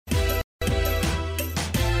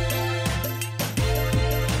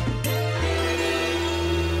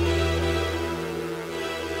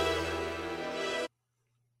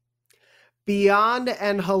Beyond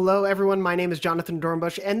and hello everyone, my name is Jonathan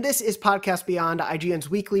Dornbush and this is Podcast Beyond, IGN's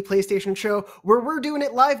weekly PlayStation show where we're doing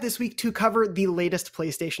it live this week to cover the latest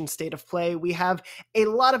PlayStation State of Play. We have a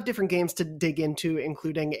lot of different games to dig into,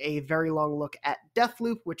 including a very long look at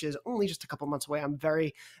Deathloop, which is only just a couple months away. I'm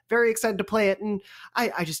very, very excited to play it, and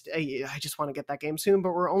I just want to get that game soon,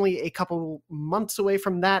 but we're only a couple months away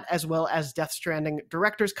from that, as well as Death Stranding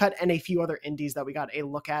Director's Cut and a few other indies that we got a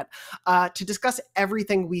look at. To discuss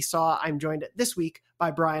everything we saw, I'm joined this week by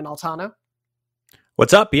Brian Altano.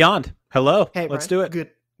 What's up, Beyond? Hello. Hey, let's Brian. do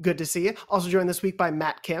it. Good to see you. Also joined this week by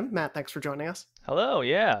Matt Kim. Matt, thanks for joining us. Hello,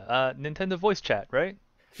 yeah. Nintendo voice chat, right?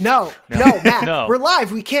 No, Matt, No. We're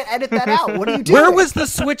live. We can't edit that out. What are you doing? Where was the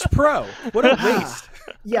Switch Pro? What a waste.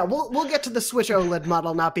 Yeah, we'll get to the Switch OLED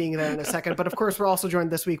model not being there in a second, but of course we're also joined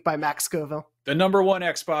this week by Max Scoville. The #1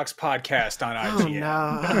 Xbox podcast on IGN.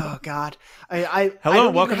 Oh no! Oh god! Hello,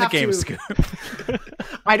 and welcome to Game Scoop.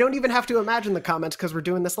 I don't even have to imagine the comments because we're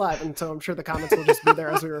doing this live, and so I'm sure the comments will just be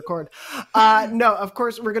there as we record. No, of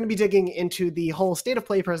course we're going to be digging into the whole State of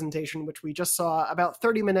Play presentation, which we just saw. About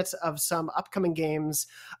 30 minutes of some upcoming games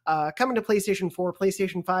coming to PlayStation 4,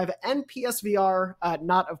 PlayStation 5, and PSVR.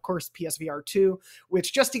 Not, of course, PSVR 2.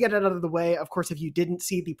 Which, just to get it out of the way, of course, if you didn't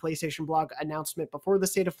see the PlayStation blog announcement before the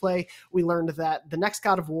State of Play, we learned that the next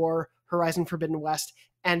God of War, Horizon Forbidden West,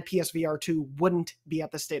 and PSVR 2 wouldn't be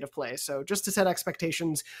at the State of Play. So just to set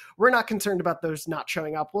expectations, we're not concerned about those not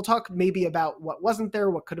showing up. We'll talk maybe about what wasn't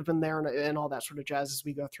there, what could have been there, and all that sort of jazz as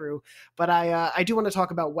we go through. But I do want to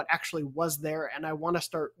talk about what actually was there, and I want to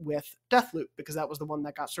start with Deathloop, because that was the one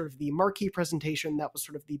that got sort of the marquee presentation. That was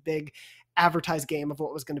sort of the big advertised game of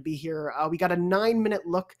what was going to be here. We got a 9-minute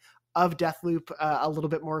look of Deathloop, a little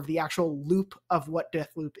bit more of the actual loop of what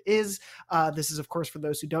Deathloop is. This is, of course, for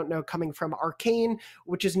those who don't know, coming from Arcane,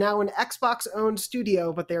 which is now an Xbox-owned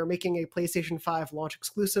studio, but they are making a PlayStation 5 launch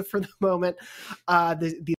exclusive for the moment.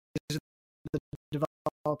 The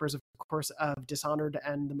developers, of course, of Dishonored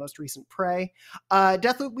and the most recent Prey.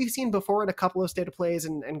 Deathloop we've seen before in a couple of State of Plays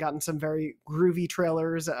and gotten some very groovy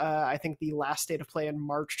trailers. I think the last State of Play in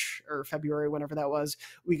March or February, whenever that was,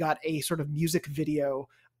 we got a sort of music video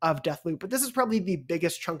of Deathloop, but this is probably the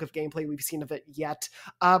biggest chunk of gameplay we've seen of it yet.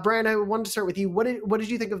 Brian, I wanted to start with you. What did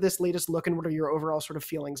you think of this latest look, and what are your overall sort of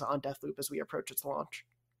feelings on Deathloop as we approach its launch?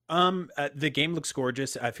 The game looks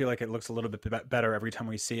gorgeous. I feel like it looks a little bit better every time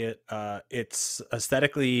we see it. It's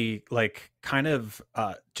aesthetically like kind of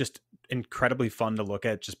just incredibly fun to look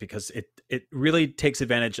at, just because it really takes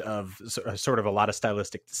advantage of sort of a lot of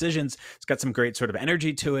stylistic decisions. It's got some great sort of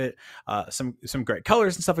energy to it, some great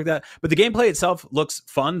colors and stuff like that. But the gameplay itself looks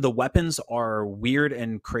fun. The weapons are weird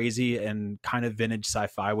and crazy and kind of vintage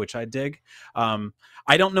sci-fi, which I dig.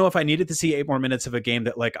 I don't know if I needed to see 8 more minutes of a game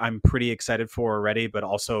that like I'm pretty excited for already, but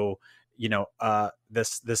also, you know,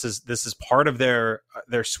 this is part of their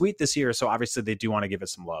suite this year, so obviously they do want to give it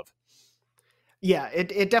some love. Yeah,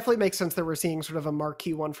 it definitely makes sense that we're seeing sort of a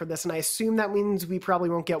marquee one for this, and I assume that means we probably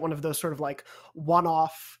won't get one of those sort of like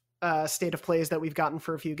one-off State of Plays that we've gotten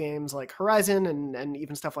for a few games like Horizon and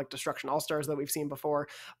even stuff like Destruction All-Stars that we've seen before.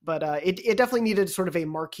 But it definitely needed sort of a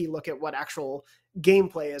marquee look at what actual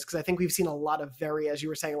gameplay is, because I think we've seen a lot of very, as you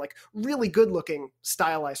were saying, like really good looking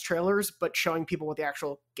stylized trailers, but showing people what the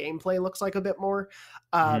actual gameplay looks like a bit more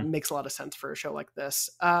makes a lot of sense for a show like this.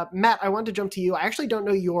 Matt, I wanted to jump to you. I actually don't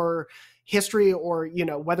know your history or, you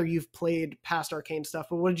know, whether you've played past Arcane stuff,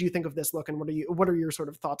 but what did you think of this look, and what are your sort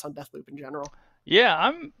of thoughts on Deathloop in general? Yeah,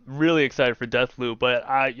 I'm really excited for Deathloop, but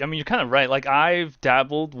I mean, you're kind of right. Like, I've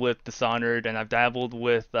dabbled with Dishonored and I've dabbled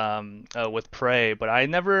with Prey, but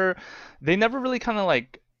they never really kind of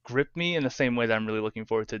like gripped me in the same way that I'm really looking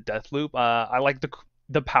forward to Deathloop. I like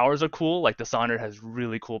the powers are cool. Like, Dishonored has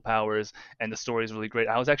really cool powers and the story is really great.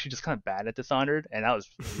 I was actually just kind of bad at Dishonored, and I was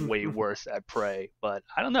way worse at Prey, but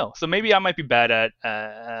I don't know. So maybe I might be bad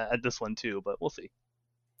at this one too, but we'll see.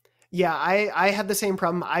 Yeah, I had the same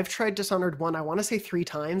problem. I've tried Dishonored 1, I want to say 3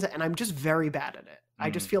 times, and I'm just very bad at it. I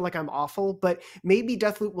just feel like I'm awful, but maybe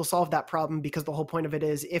Deathloop will solve that problem, because the whole point of it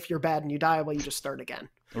is if you're bad and you die, well, you just start again.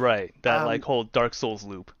 Right, that like whole Dark Souls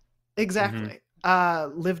loop. Exactly.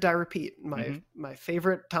 Live, Die, Repeat, my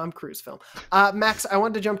favorite Tom Cruise film. Max, I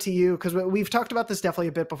wanted to jump to you because we've talked about this definitely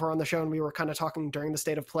a bit before on the show, and we were kind of talking during the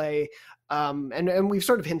State of Play, and we've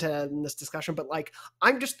sort of hinted at it in this discussion, but like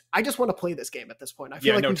I just want to play this game at this point. I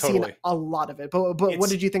feel like we've seen a lot of it, but what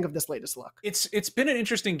did you think of this latest look? It's been an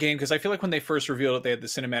interesting game, because I feel like when they first revealed it, they had the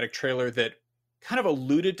cinematic trailer that kind of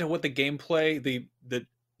alluded to what the gameplay, the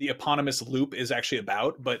eponymous loop is actually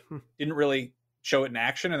about, but didn't really show it in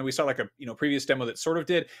action, and then we saw like a previous demo that sort of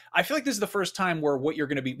did. I feel like this is the first time where what you're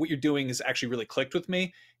doing is actually really clicked with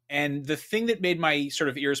me. And the thing that made my sort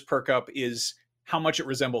of ears perk up is how much it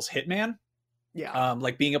resembles Hitman. Yeah.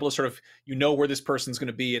 Like being able to sort of, where this person's going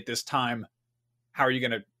to be at this time. How are you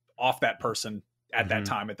going to off that person at that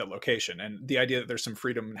time at that location? And the idea that there's some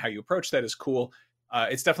freedom in how you approach that is cool.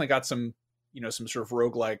 It's definitely got some, some sort of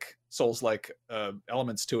roguelike, Souls-like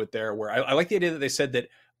elements to it there, where I like the idea that they said that,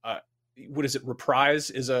 what is it? Reprise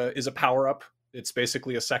is a power up. It's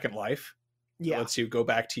basically a second life. Yeah. It lets you go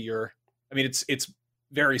back to your, it's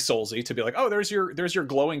very Soulsy to be like, oh, there's your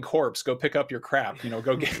glowing corpse. Go pick up your crap.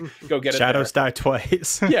 Go get it. Shadows die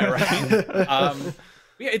twice. Yeah, right.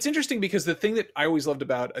 Yeah, it's interesting because the thing that I always loved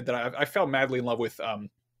about that I fell madly in love with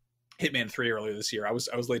Hitman 3 earlier this year. I was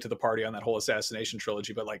late to the party on that whole Assassination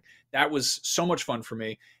trilogy, but like that was so much fun for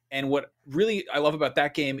me. And what really I love about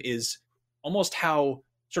that game is almost how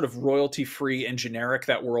sort of royalty free and generic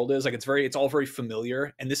that world is. Like it's all very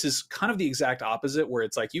familiar. And this is kind of the exact opposite, where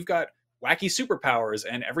it's like you've got wacky superpowers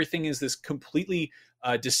and everything is this completely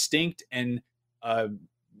distinct and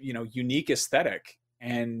unique aesthetic.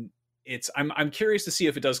 And I'm curious to see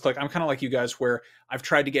if it does click. I'm kind of like you guys, where I've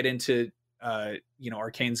tried to get into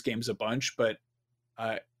Arcane's games a bunch, but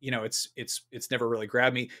it's never really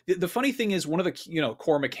grabbed me. The funny thing is, one of the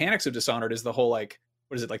core mechanics of Dishonored is the whole like,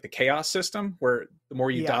 what is it, like the chaos system, where the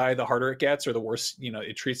more you die, the harder it gets, or the worse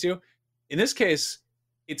it treats you. In this case,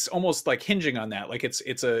 it's almost like hinging on that. Like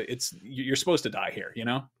you're supposed to die here,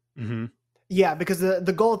 Mm-hmm. Yeah, because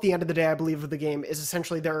the goal at the end of the day, I believe, of the game is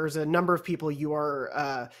essentially there's a number of people you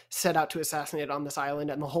are set out to assassinate on this island,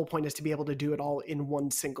 and the whole point is to be able to do it all in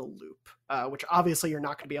one single loop, which obviously you're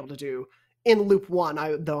not going to be able to do in loop one,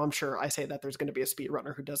 though I'm sure I say that there's going to be a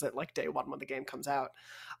speedrunner who does it like day one when the game comes out.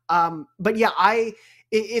 But yeah,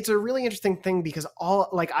 it's a really interesting thing because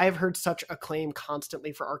I've heard such acclaim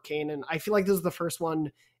constantly for Arcane, and I feel like this is the first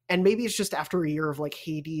one. And maybe it's just after a year of like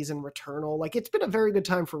Hades and Returnal. Like it's been a very good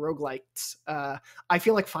time for roguelikes. I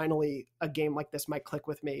feel like finally a game like this might click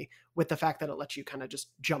with me, with the fact that it lets you kind of just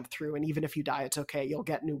jump through. And even if you die, it's okay. You'll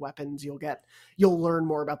get new weapons. You'll learn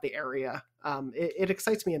more about the area. It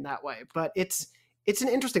excites me in that way, but it's an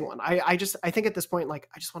interesting one. I think at this point, like,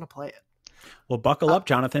 I just want to play it. Well, buckle up,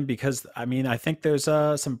 Jonathan, because I think there's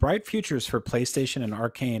some bright futures for PlayStation and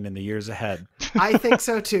Arcane in the years ahead. I think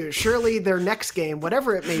so too. Surely their next game,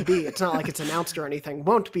 whatever it may be, it's not like it's announced or anything,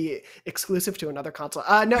 won't be exclusive to another console.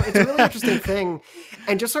 No, it's a really interesting thing.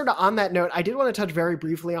 And just sort of on that note, I did want to touch very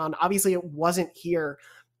briefly on, obviously it wasn't here,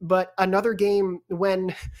 but another game,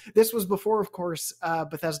 when this was before, of course,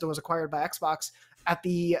 Bethesda was acquired by Xbox, at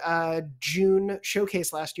the June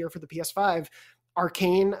showcase last year for the PS5,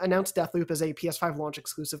 Arcane announced Deathloop as a PS5 launch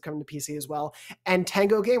exclusive coming to PC as well. And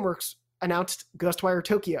Tango Gameworks announced Ghostwire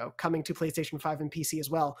Tokyo coming to PlayStation 5 and PC as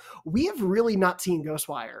well. We have really not seen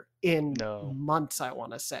Ghostwire in months, I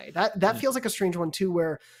want to say. That feels like a strange one too,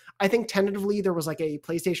 where I think tentatively there was like a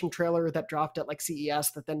PlayStation trailer that dropped at like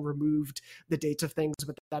CES that then removed the dates of things,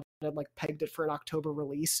 but that had like pegged it for an October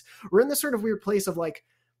release. We're in this sort of weird place of like,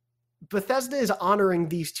 Bethesda is honoring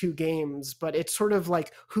these two games, but it's sort of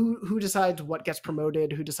like who decides what gets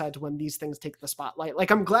promoted, who decides when these things take the spotlight. Like,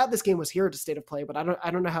 I'm glad this game was here at a State of Play, but I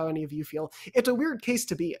don't know how any of you feel. It's a weird case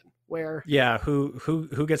to be in, where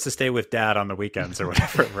who gets to stay with dad on the weekends or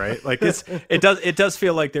whatever, right? Like it does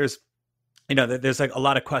feel like there's there's like a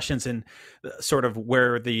lot of questions in sort of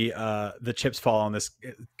where the chips fall on this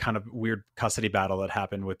kind of weird custody battle that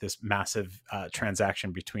happened with this massive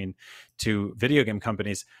transaction between two video game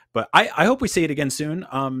companies. But I hope we see it again soon.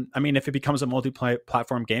 If it becomes a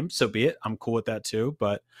multi-platform game, so be it. I'm cool with that too.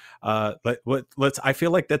 But I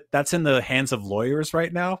feel like that's in the hands of lawyers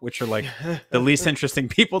right now, which are like the least interesting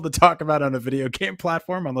people to talk about on a video game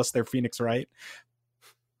platform, unless they're Phoenix Wright.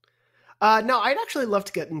 No, I'd actually love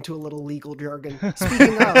to get into a little legal jargon.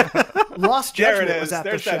 Speaking of, Lost Judgment was at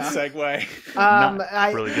There's the show. that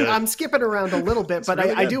segue. Really good. I'm skipping around a little bit, but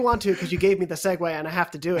really I do want to, because you gave me the segue and I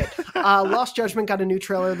have to do it. Lost Judgment got a new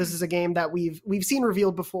trailer. This is a game that we've seen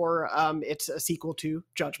revealed before. It's a sequel to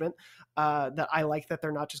Judgment. That I like that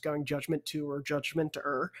they're not just going Judgment 2 or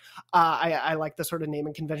Judgment-er. I like the sort of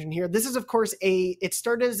naming convention here. This is, of course, it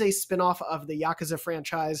started as a spin-off of the Yakuza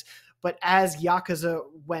franchise, but as Yakuza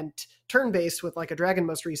went turn-based with Like a Dragon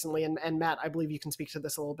most recently, and Matt, I believe you can speak to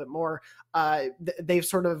this a little bit more, they've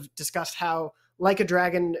sort of discussed how Like a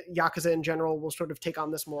Dragon, Yakuza in general, will sort of take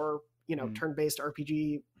on this more turn-based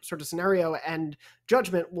RPG sort of scenario, and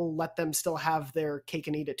Judgment will let them still have their cake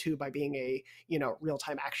and eat it too by being a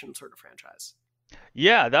real-time action sort of franchise.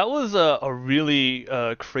 Yeah, that was a really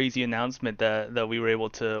crazy announcement that we were able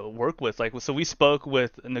to work with. Like, so we spoke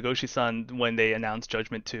with Nagoshi-san when they announced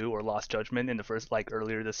Judgment 2 or Lost Judgment in the first, like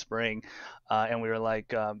earlier this spring, and we were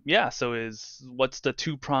like, yeah, so what's the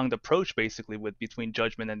two-pronged approach basically with between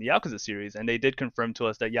Judgment and the Yakuza series? And they did confirm to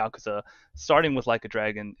us that Yakuza, starting with Like a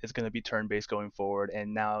Dragon, is going to be turn-based going forward.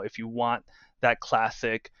 And now, if you want that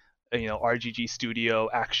classic RGG studio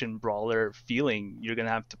action brawler feeling, you're gonna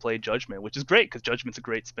have to play Judgment, which is great because Judgment's a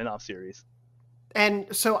great spin-off series. And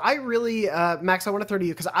so I really, Max, I want to throw to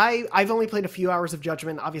you because I've only played a few hours of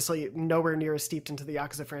Judgment, obviously nowhere near as steeped into the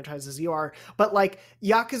Yakuza franchise as you are, but like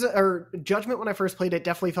Yakuza or Judgment, when I first played it,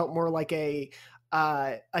 definitely felt more like a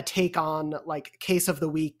take on like case of the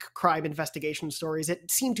week crime investigation stories.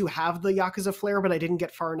 It seemed to have the Yakuza flair, but I didn't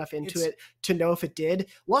get far enough into it to know if it did.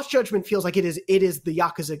 Lost Judgment feels like it is the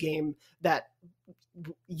Yakuza game that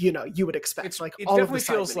you would expect. Like it all definitely of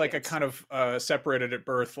the feels like games. a kind of separated at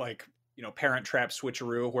birth, like Parent Trap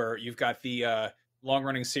switcheroo, where you've got the long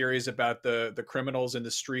running series about the criminals in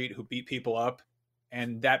the street who beat people up,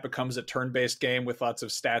 and that becomes a turn based game with lots of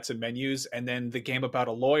stats and menus, and then the game about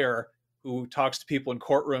a lawyer who talks to people in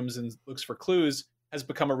courtrooms and looks for clues has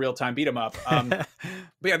become a real time beat 'em up. But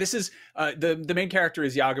yeah, this is the main character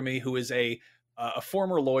is Yagami, who is a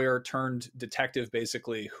former lawyer turned detective,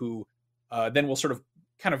 basically, who then will sort of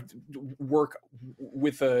kind of work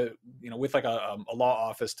with a law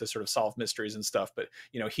office to sort of solve mysteries and stuff. But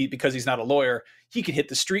because he's not a lawyer, he can hit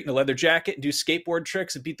the street in a leather jacket and do skateboard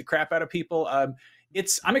tricks and beat the crap out of people.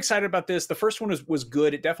 I'm excited about this. The first one was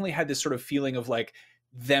good. It definitely had this sort of feeling of like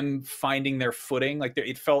them finding their footing. Like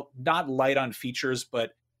it felt not light on features,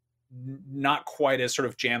 but not quite as sort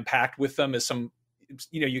of jam packed with them as some.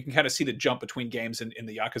 You can kind of see the jump between games in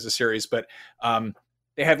the Yakuza series, but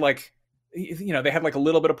they had like a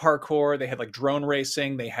little bit of parkour. They had like drone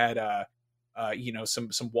racing. They had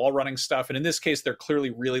some wall running stuff. And in this case, they're clearly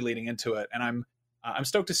really leaning into it. And I'm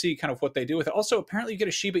stoked to see kind of what they do with it. Also, apparently, you get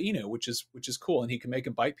a Shiba Inu, which is cool, and he can make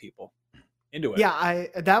him bite people into it. Yeah,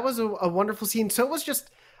 that was a wonderful scene. So it was just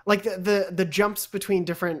like the jumps between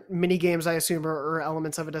different mini games, I assume, or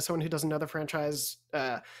elements of it, as someone who doesn't know the franchise,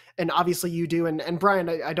 and obviously you do. And Brian,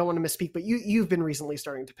 I don't want to misspeak, but you've been recently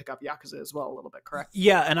starting to pick up Yakuza as well a little bit, correct?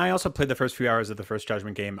 Yeah, and I also played the first few hours of the first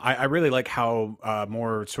Judgment game. I really like how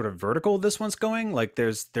more sort of vertical this one's going. Like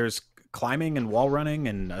there's climbing and wall running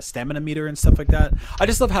and a stamina meter and stuff like that. I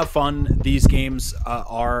just love how fun these games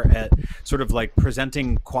are at sort of like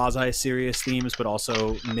presenting quasi-serious themes, but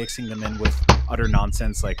also mixing them in with utter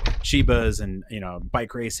nonsense like Shibas and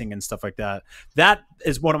bike racing and stuff like that. That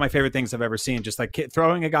is one of my favorite things I've ever seen. Just like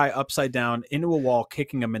throwing a guy upside down into a wall,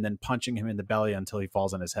 kicking him, and then punching him in the belly until he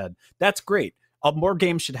falls on his head. That's great. More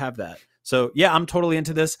games should have that. So yeah, I'm totally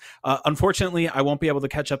into this. Unfortunately, I won't be able to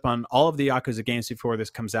catch up on all of the Yakuza games before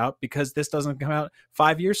this comes out because this doesn't come out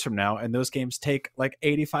 5 years from now, and those games take like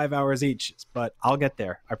 85 hours each. But I'll get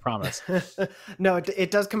there, I promise. No,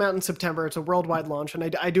 it does come out in September. It's a worldwide launch,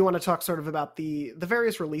 and I do want to talk sort of about the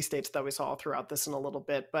various release dates that we saw throughout this in a little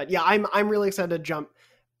bit. But yeah, I'm really excited to jump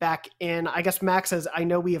back in. I guess Max says, I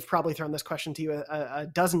know we have probably thrown this question to you a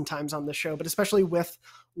dozen times on the show, but especially with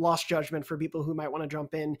Lost Judgment, for people who might want to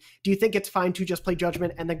jump in, do you think it's fine to just play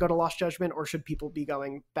Judgment and then go to Lost Judgment, or should people be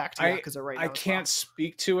going back to Yakuza right now? I can't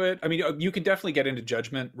speak to it. I mean, you can definitely get into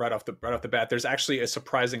Judgment right off the bat. There's actually a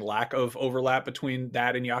surprising lack of overlap between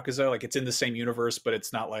that and Yakuza. Like it's in the same universe, but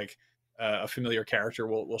it's not like a familiar character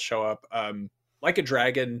will show up. Like a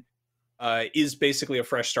Dragon is basically a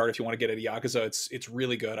fresh start if you want to get into Yakuza. It's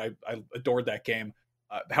really good. I adored that game.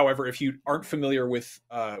 However, if you aren't familiar with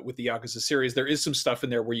the Yakuza series, there is some stuff in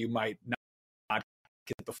there where you might not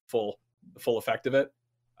get the full effect of it.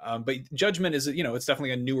 But Judgment is, it's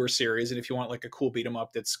definitely a newer series, and if you want like a cool beat 'em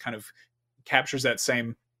up that's kind of captures that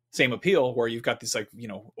same appeal, where you've got this like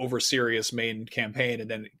over serious main campaign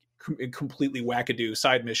and then completely wackadoo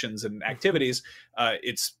side missions and activities,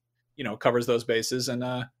 it's covers those bases, and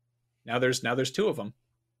now there's two of them.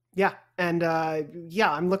 Yeah. And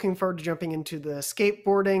I'm looking forward to jumping into the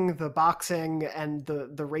skateboarding, the boxing, and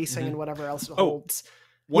the racing and whatever else it holds.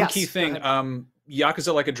 One key thing,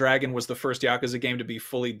 Yakuza Like a Dragon was the first Yakuza game to be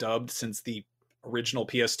fully dubbed since the original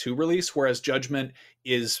PS2 release, whereas Judgment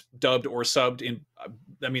is dubbed or subbed in,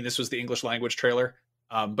 this was the English language trailer,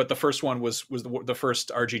 but the first one was the first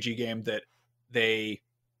RGG game that they,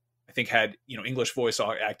 I think, had English voice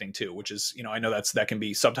acting too, which is I know that can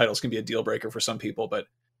be, subtitles can be a deal breaker for some people, but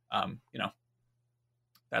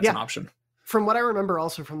that's an option. From what I remember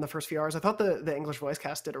also from the first few hours, I thought the English voice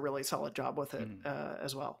cast did a really solid job with it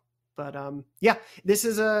as well. But yeah, this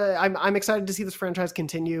is I'm excited to see this franchise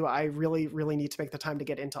continue. I really, really need to make the time to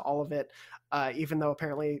get into all of it. Even though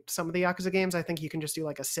apparently some of the Yakuza games, I think you can just do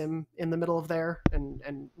like a sim in the middle of there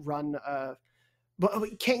and run.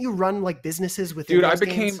 But can't you run like businesses within? Dude, those I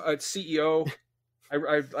became games? a CEO.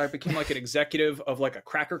 I became like an executive of like a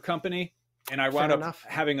cracker company, and I wound up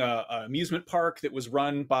having a amusement park that was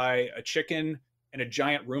run by a chicken and a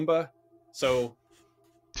giant Roomba. So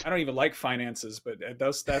I don't even like finances, but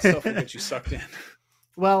that stuff will get you sucked in.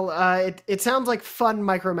 Well, it sounds like fun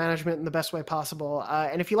micromanagement in the best way possible.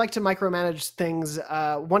 And if you like to micromanage things,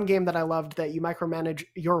 one game that I loved that you micromanage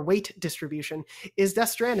your weight distribution is Death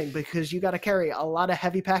Stranding, because you got to carry a lot of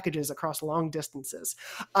heavy packages across long distances.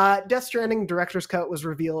 Death Stranding Director's Cut was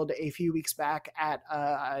revealed a few weeks back at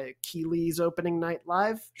Keighley's opening night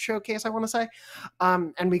live showcase, I want to say.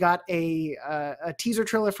 And we got a teaser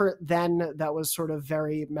trailer for it then that was sort of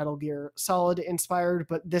very Metal Gear Solid inspired,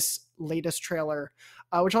 but this latest trailer,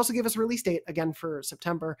 which also gave us a release date again for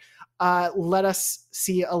September, let us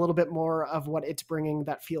see a little bit more of what it's bringing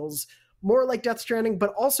that feels more like Death Stranding,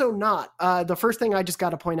 but also not. The first thing I just got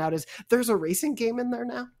to point out is there's a racing game in there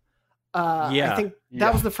now. I think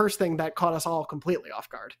that was the first thing that caught us all completely off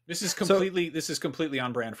guard. This is completely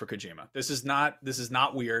on brand for Kojima. This is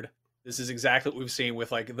not weird. This is exactly what we've seen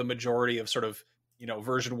with like the majority of sort of,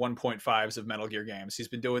 version 1.5s of Metal Gear games. He's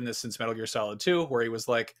been doing this since Metal Gear Solid 2, where he was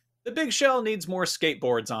like, the big shell needs more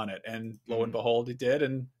skateboards on it, and lo and behold, he did.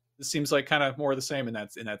 And this seems like kind of more of the same in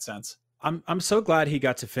that sense. I'm so glad he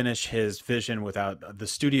got to finish his vision without the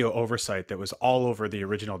studio oversight that was all over the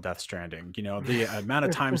original Death Stranding. The amount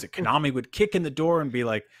of times that Konami would kick in the door and be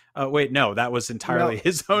like, wait, no, that was entirely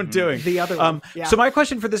his own doing. The other one. So my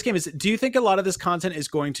question for this game is, do you think a lot of this content is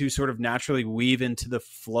going to sort of naturally weave into the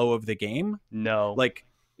flow of the game? No. Like,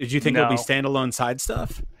 did you think it'll be standalone side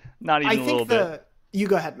stuff? Not even a little bit. You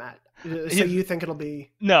go ahead, Matt. So you think it'll be...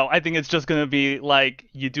 No, I think it's just going to be like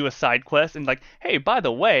you do a side quest and like, hey, by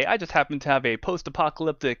the way, I just happen to have a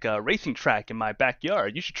post-apocalyptic racing track in my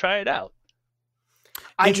backyard. You should try it out.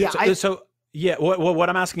 What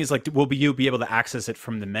I'm asking is like, will you be able to access it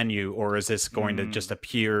from the menu, or is this going to just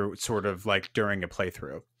appear sort of like during a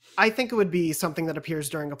playthrough? I think it would be something that appears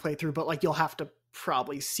during a playthrough, but like you'll have to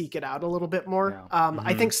probably seek it out a little bit more. Yeah.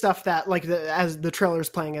 I think stuff that like as the trailer is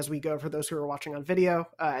playing as we go, for those who are watching on video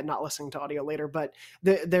and not listening to audio later, but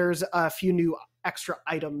there's a few new extra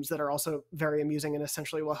items that are also very amusing and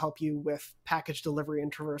essentially will help you with package delivery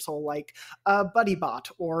and traversal, like a buddy bot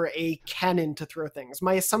or a cannon to throw things.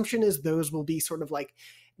 My assumption is those will be sort of like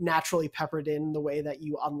naturally peppered in the way that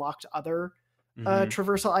you unlocked other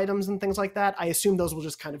traversal items and things like that. I assume those will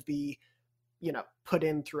just kind of be, put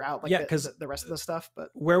in throughout like the rest of the stuff.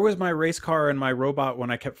 But where was my race car and my robot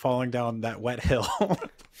when I kept falling down that wet hill?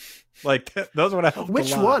 Like those would have helped.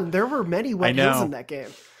 Which one? There were many wet hills in that game.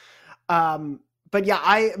 But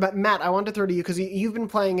Matt, I wanted to throw to you because you've been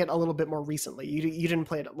playing it a little bit more recently. You didn't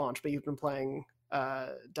play it at launch, but you've been playing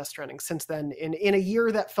Death Stranding since then in a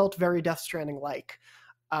year that felt very Death Stranding like.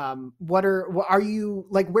 What are you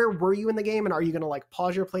like? Where were you in the game, and are you going to like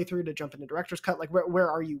pause your playthrough to jump into Director's Cut? Like, where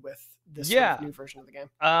are you with this sort of new version of the game?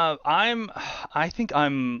 I think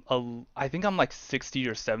I'm like 60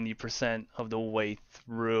 or 70% of the way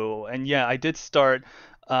through, and I did start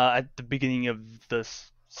at the beginning of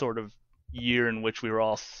this sort of year in which we were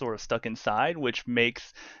all sort of stuck inside, which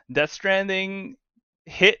makes Death Stranding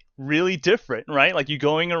hit really different, right? Like you're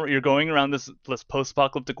going around this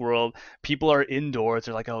post-apocalyptic world. People are indoors.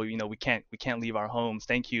 They're like, oh, we can't leave our homes.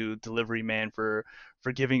 Thank you, delivery man, for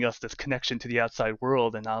giving us this connection to the outside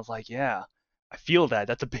world. And I was like, yeah, I feel that.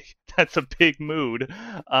 That's a big mood.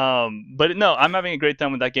 But no, I'm having a great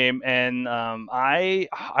time with that game. And I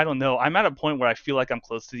don't know. I'm at a point where I feel like I'm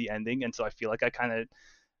close to the ending, and so I feel like I kind of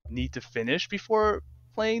need to finish before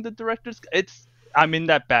playing the director's. I'm in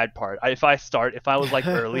that bad part. If I was like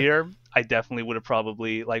earlier, I definitely would have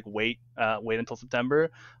probably like wait until September.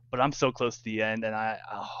 But I'm so close to the end, and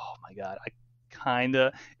oh my god,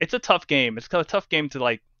 it's a tough game. It's kind of a tough game to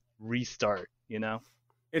like restart. I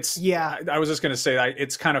was just gonna say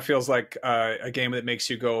it kind of feels like a game that makes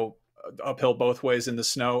you go uphill both ways in the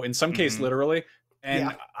snow. In some case, literally.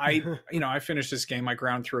 And I finished this game. I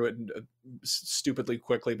ground through it stupidly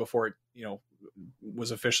quickly before it,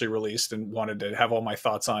 was officially released, and wanted to have all my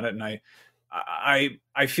thoughts on it. And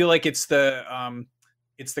I feel like it's the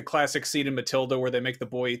classic scene in Matilda where they make the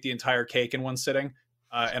boy eat the entire cake in one sitting.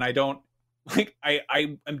 And I don't like,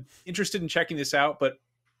 I'm interested in checking this out, but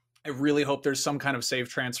I really hope there's some kind of save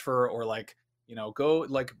transfer or like, go,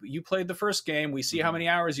 like, you played the first game, we see how many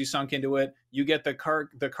hours you sunk into it, you get the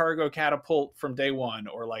cargo catapult from day one,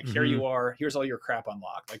 or like, here you are, here's all your crap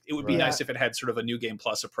unlocked. Like, it would be nice if it had sort of a new game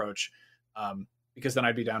plus approach, because then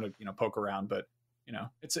I'd be down to poke around. But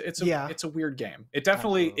it's a weird game. It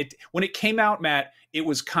definitely when it came out, Matt, it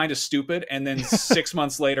was kind of stupid, and then 6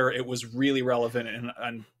 months later it was really relevant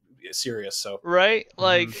and serious. So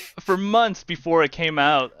like for months before it came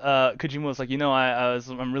out, Kojima was like,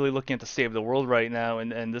 I'm really looking at the state of the world right now,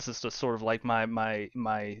 and this is just sort of like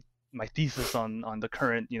my thesis on the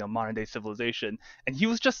current modern day civilization, and he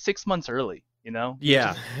was just 6 months early. He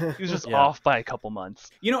was just off by a couple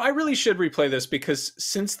months. I really should replay this, because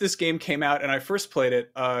since this game came out and I first played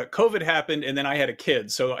it, COVID happened, and then I had a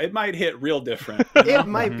kid, so it might hit real different. It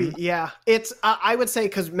might be, yeah. It's I would say,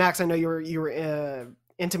 because Max, I know you were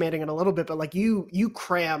intimating it a little bit, but like you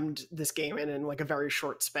crammed this game in like a very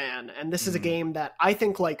short span, and this is a game that I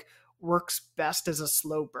think like works best as a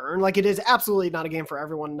slow burn. Like, it is absolutely not a game for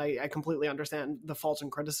everyone. I completely understand the faults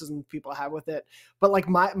and criticism people have with it, but like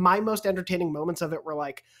my most entertaining moments of it were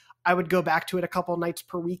like, I would go back to it a couple nights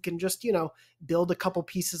per week and just build a couple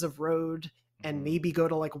pieces of road and maybe go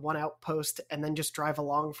to like one outpost and then just drive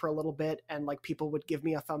along for a little bit, and like people would give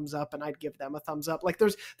me a thumbs up and I'd give them a thumbs up. Like,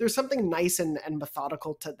 there's something nice and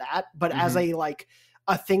methodical to that, but as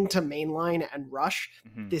a thing to mainline and rush,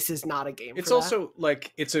 this is not a game. It's also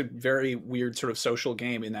like, it's a very weird sort of social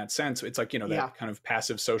game in that sense. It's like, that kind of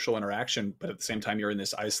passive social interaction, but at the same time you're in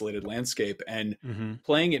this isolated landscape, and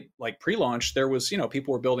playing it like pre-launch, there was,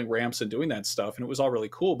 people were building ramps and doing that stuff, and it was all really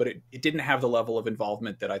cool, but it didn't have the level of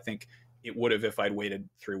involvement that I think it would have if I'd waited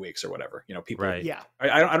 3 weeks or whatever. People, I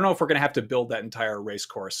don't know if we're going to have to build that entire race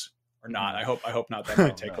course or not. I hope not. That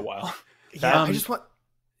might take a while. I just want.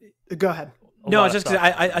 Go ahead. No, it's just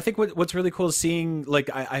I think what's really cool is seeing,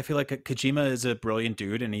 like, I feel like Kojima is a brilliant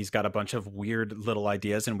dude, and he's got a bunch of weird little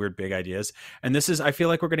ideas and weird big ideas. And I feel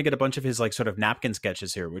like we're going to get a bunch of his like sort of napkin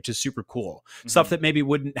sketches here, which is super cool. Stuff that maybe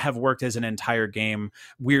wouldn't have worked as an entire game,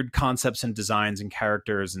 weird concepts and designs and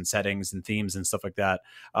characters and settings and themes and stuff like that.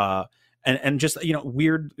 And just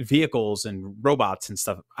weird vehicles and robots and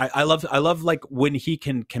stuff. I love like when he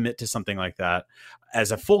can commit to something like that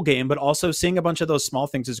as a full game, but also seeing a bunch of those small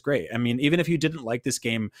things is great. I mean, even if you didn't like this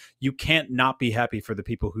game, you can't not be happy for the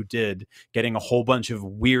people who did, getting a whole bunch of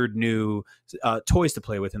weird new toys to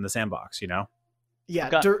play with in the sandbox. Yeah,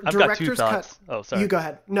 I've got two thoughts. Oh, sorry. You go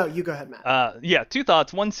ahead. No, you go ahead, Matt. Two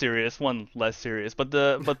thoughts. One serious, one less serious. But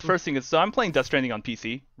the first thing is, so I'm playing Death Stranding on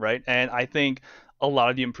PC, right? And I think a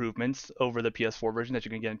lot of the improvements over the PS4 version that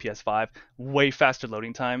you can get in PS5, way faster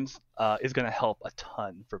loading times, is going to help a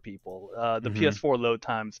ton for people. The PS4 load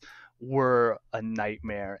times were a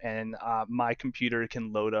nightmare, and my computer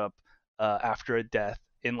can load up after a death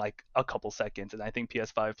in like a couple seconds, and I think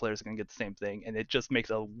PS5 players are going to get the same thing, and it just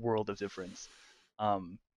makes a world of difference.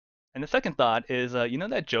 And the second thought is,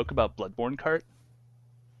 that joke about Bloodborne cart?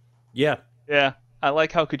 Yeah. I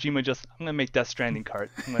like how Kojima I'm going to make Death Stranding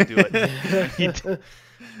cart. I'm going to do it.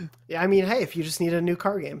 Yeah, I mean, hey, if you just need a new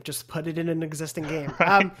car game, just put it in an existing game.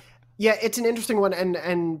 Yeah, it's an interesting one.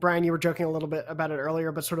 And Brian, you were joking a little bit about it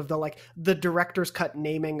earlier, but sort of the director's cut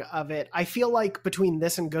naming of it. I feel like between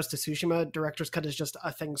this and Ghost of Tsushima, director's cut is just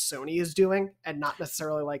a thing Sony is doing, and not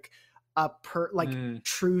necessarily like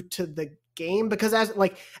true to the game, because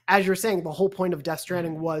as you're saying, the whole point of Death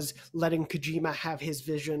Stranding was letting Kojima have his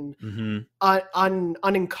vision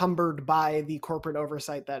unencumbered by the corporate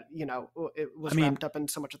oversight that it was wrapped up in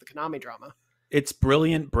so much of the Konami drama. It's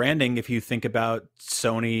brilliant branding if you think about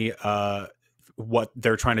Sony, what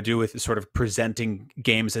they're trying to do with sort of presenting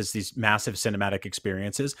games as these massive cinematic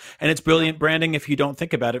experiences. And it's brilliant branding if you don't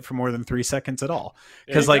think about it for more than 3 seconds at all.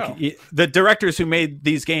 Because the directors who made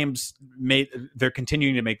these games they're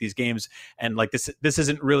continuing to make these games. And like this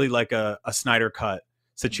isn't really like a Snyder cut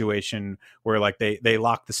situation where like they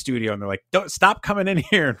lock the studio and they're like, don't stop coming in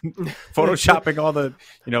here and photoshopping all the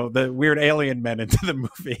the weird alien men into the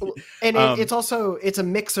movie. And it's a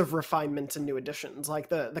mix of refinements and new additions. Like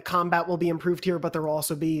the combat will be improved here, but there will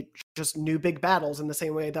also be just new big battles, in the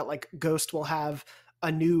same way that like Ghost will have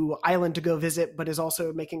a new island to go visit, but is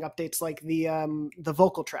also making updates like the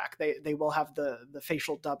vocal track. They will have the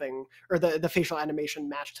facial dubbing, or the facial animation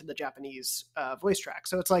matched to the Japanese voice track.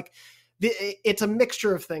 So it's like it's a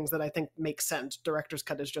mixture of things that I think makes sense. Director's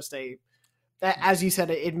cut is just as you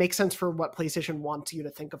said, it makes sense for what PlayStation wants you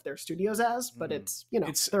to think of their studios as, but it's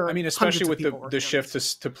especially with the shift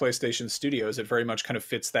to PlayStation Studios, it very much kind of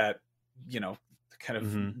fits that,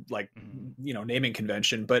 naming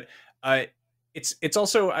convention. But it's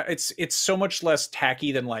also it's so much less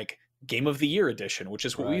tacky than like Game of the Year edition, which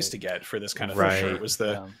is what we used to get for this kind of thing. It was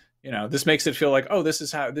This makes it feel like, oh, this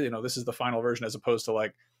is how, this is the final version, as opposed to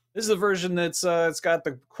like, this is the version that's it's got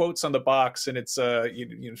the quotes on the box and it's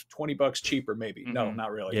 $20 cheaper maybe. Mm-hmm. No,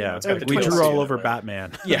 not really. Yeah, It's got the we drew DLC all in it, over right?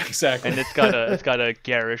 Batman. Yeah, exactly. And it's got a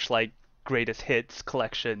garish like greatest hits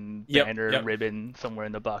collection banner ribbon somewhere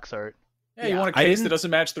in the box art. Yeah, you want a case that doesn't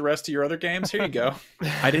match the rest of your other games? Here you go.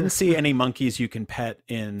 I didn't see any monkeys you can pet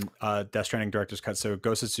in Death Stranding Director's Cut, so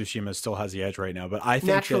Ghost of Tsushima still has the edge right now. But I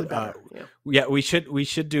think naturally that, better. we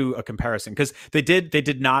should do a comparison, because they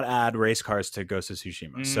did not add race cars to Ghost of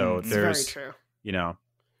Tsushima. So there's very true.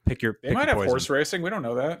 Pick your. They might have poison. horse racing. We don't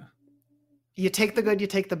know that. You take the good, you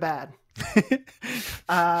take the bad.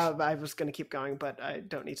 I was going to keep going, but I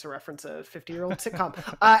don't need to reference a 50-year-old sitcom.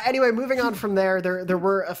 Anyway, moving on from there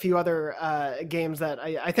were a few other games that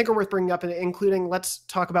I think are worth bringing up, including, let's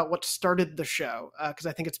talk about what started the show, because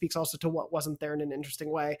I think it speaks also to what wasn't there in an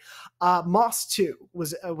interesting way. Moss 2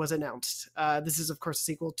 was announced. This is, of course, a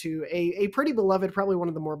sequel to a pretty beloved, probably one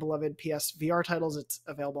of the more beloved PS VR titles. It's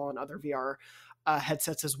available on other VR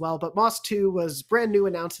headsets as well, but Moss 2 was brand new,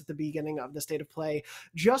 announced at the beginning of the State of Play,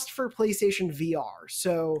 just for PlayStation VR.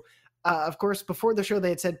 So of course, before the show they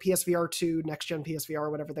had said PSVR 2, next gen PSVR,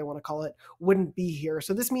 whatever they want to call it, wouldn't be here.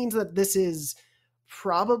 So this means that this is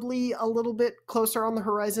probably a little bit closer on the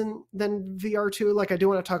horizon than VR2. Like, I do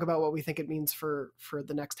want to talk about what we think it means for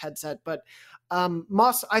the next headset, but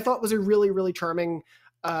Moss, I thought, was a really, really charming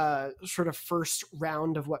sort of first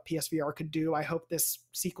round of what PSVR could do. I hope this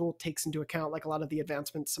sequel takes into account like a lot of the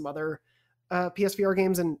advancements some other PSVR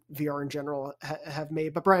games and VR in general have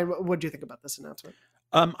made. But Brian, what do you think about this announcement?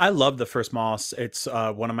 I love the first Moss. It's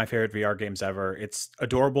one of my favorite VR games ever. It's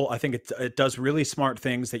adorable. I think it does really smart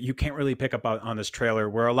things that you can't really pick up on this trailer,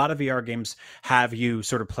 where a lot of VR games have you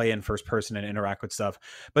sort of play in first person and interact with stuff.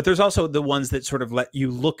 But there's also the ones that sort of let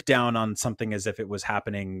you look down on something as if it was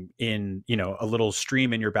happening in, a little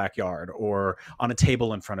stream in your backyard or on a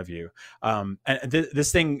table in front of you. And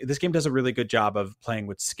this game does a really good job of playing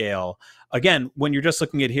with scale. Again, when you're just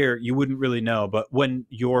looking at here, you wouldn't really know, but when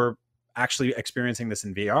you're actually experiencing this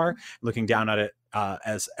in VR, looking down at it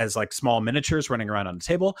as like small miniatures running around on the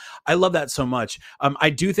table, I love that so much. I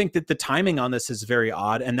do think that the timing on this is very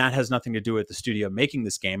odd, and that has nothing to do with the studio making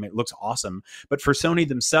this game. It looks awesome, but for Sony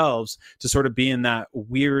themselves to sort of be in that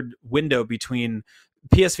weird window between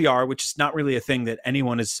PSVR, which is not really a thing that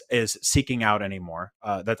anyone is seeking out anymore.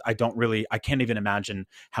 That I can't even imagine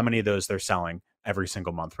how many of those they're selling every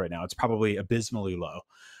single month right now. It's probably abysmally low.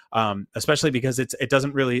 Especially because it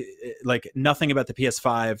doesn't really, like, nothing about the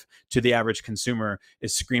PS5 to the average consumer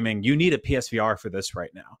is screaming, you need a PSVR for this right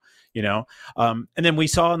now, and then we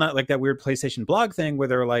saw in that weird PlayStation blog thing where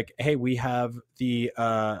they're like, hey, we have the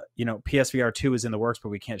PSVR 2 is in the works, but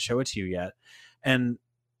we can't show it to you yet. And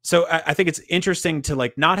so I think it's interesting to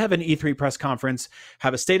like not have an E3 press conference,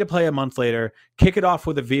 have a State of Play a month later, kick it off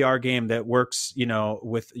with a VR game that works,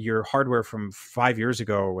 with your hardware from 5 years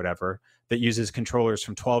ago or whatever, that uses controllers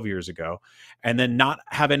from 12 years ago, and then not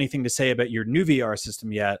have anything to say about your new VR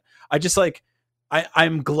system yet. I just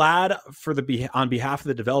I'm glad on behalf of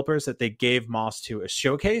the developers that they gave Moss 2 a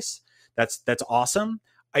showcase. That's awesome.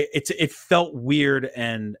 It felt weird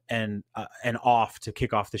and off to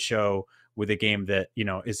kick off the show with a game that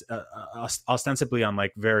is ostensibly on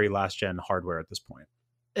like very last gen hardware at this point.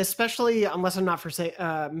 Especially unless I'm not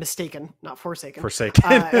mistaken, not forsaken.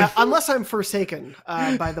 Unless I'm forsaken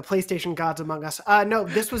by the PlayStation gods among us. No,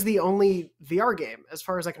 this was the only VR game, as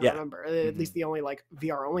far as I can remember. At least the only like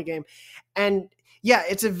VR only game. And yeah,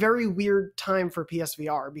 it's a very weird time for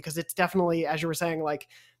PSVR, because it's definitely, as you were saying, like,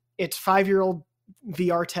 it's 5-year-old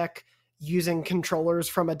VR tech using controllers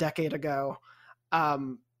from a decade ago.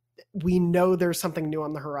 We know there's something new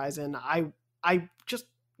on the horizon. I just,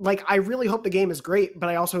 like, I really hope the game is great, but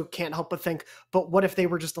I also can't help but think, but what if they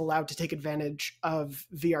were just allowed to take advantage of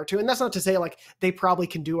VR2? And that's not to say like they probably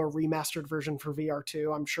can do a remastered version for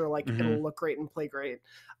VR2. I'm sure like it'll look great and play great.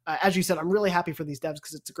 As you said, I'm really happy for these devs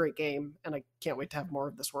because it's a great game and I can't wait to have more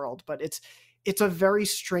of this world, but it's a very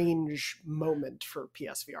strange moment for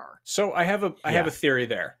PSVR. So I have a theory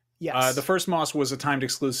there. Yes. The first Moss was a timed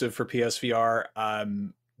exclusive for PSVR,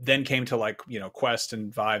 then came to like, Quest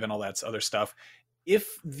and Vive and all that other stuff.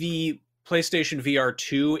 If the PlayStation VR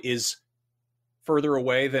 2 is further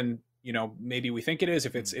away than, maybe we think it is,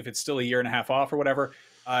 if it's still a year and a half off or whatever,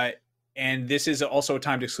 and this is also a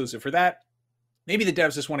timed exclusive for that, maybe the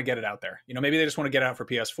devs just want to get it out there. Maybe they just want to get it out for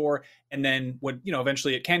PS4, and then when,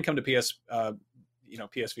 eventually it can come to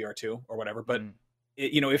PSVR 2 or whatever. But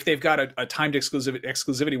if they've got a timed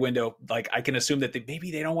exclusivity window, like, I can assume that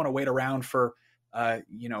maybe they don't want to wait around for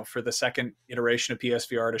for the second iteration of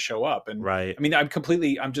PSVR to show up. And right. I mean, I'm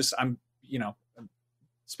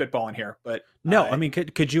spitballing here, but no, I mean,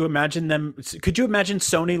 could you imagine them? Could you imagine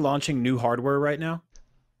Sony launching new hardware right now?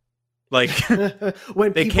 Like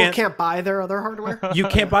when they people can't buy their other hardware. You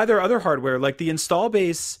can't buy their other hardware. Like the install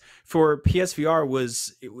base for PSVR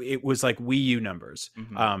was like Wii U numbers,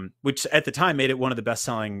 which at the time made it one of the best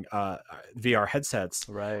selling VR headsets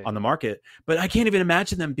on the market. But I can't even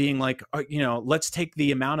imagine them being like, let's take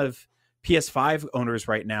the amount of PS5 owners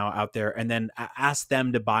right now out there and then ask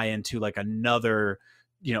them to buy into like another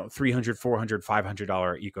 $300, $400,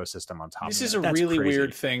 $500 ecosystem on top. This is a really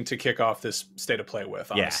weird thing to kick off this state of play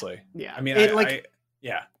with, honestly. Yeah. I mean, I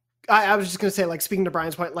was just going to say, like, speaking to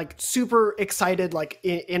Brian's point, like, super excited, like,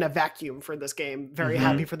 in a vacuum for this game. Very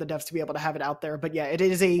happy for the devs to be able to have it out there. But yeah, it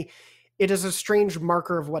is a strange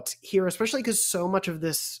marker of what's here, especially because so much of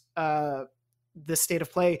this state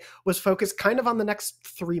of play was focused kind of on the next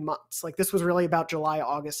 3 months. Like, this was really about July,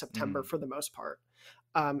 August, September for the most part.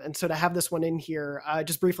 And so to have this one in here,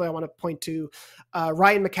 just briefly, I want to point to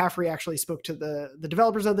Ryan McCaffrey actually spoke to the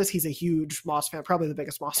developers of this. He's a huge Moss fan, probably the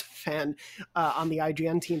biggest Moss fan on the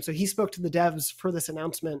IGN team. So he spoke to the devs for this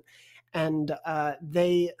announcement. And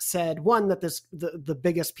they said, one, that the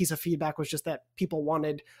biggest piece of feedback was just that people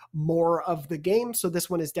wanted more of the game. So this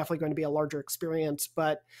one is definitely going to be a larger experience.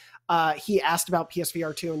 But he asked about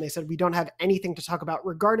PSVR 2, and they said, we don't have anything to talk about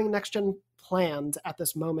regarding next-gen plans at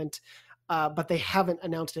this moment. But they haven't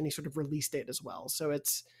announced any sort of release date as well. So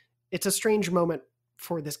it's a strange moment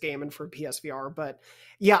for this game and for PSVR. But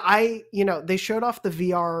yeah, they showed off the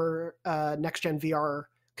VR, next gen VR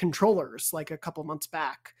controllers like a couple months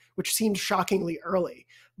back, which seemed shockingly early.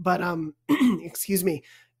 But excuse me,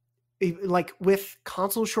 like with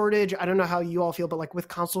console shortage, I don't know how you all feel, but like with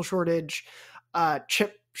console shortage,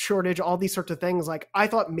 chip shortage, all these sorts of things, like I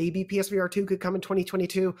thought maybe PSVR 2 could come in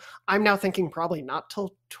 2022. I'm now thinking probably not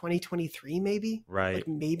till 2023, maybe, right? Like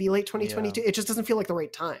maybe late 2022. It just doesn't feel like the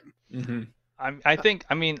right time. I think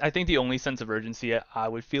the only sense of urgency I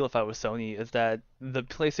would feel if I was Sony is that the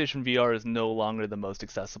PlayStation VR is no longer the most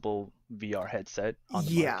accessible VR headset on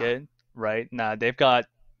the market. Right now, they've got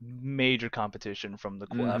major competition from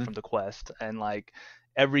the Quest, and like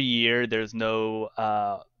every year there's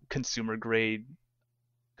no consumer grade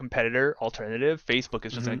competitor alternative. Facebook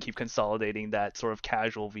is just going to keep consolidating that sort of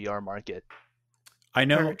casual VR market. I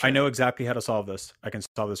know exactly how to solve this. I can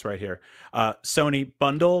solve this right here. Sony,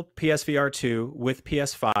 bundle PSVR 2 with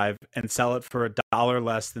PS5 and sell it for $1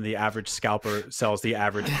 less than the average scalper sells the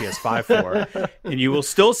average PS5 for. And you will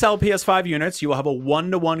still sell PS5 units. You will have a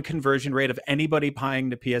 1-to-1 conversion rate of anybody buying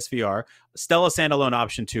the PSVR. Still a standalone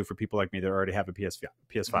option too for people like me that already have a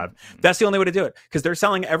PS5. That's the only way to do it, because they're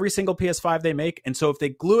selling every single PS5 they make. And so if they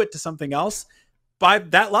glue it to something else, by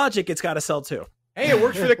that logic, it's got to sell too. Hey, it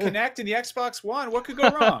worked for the Kinect and the Xbox One. What could go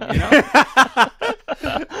wrong?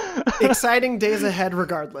 Exciting days ahead,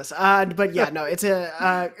 regardless. But yeah, no, it's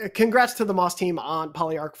congrats to the Moss team on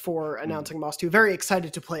Polyarc for announcing Moss 2. Very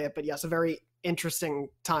excited to play it, but yes, a very interesting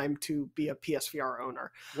time to be a PSVR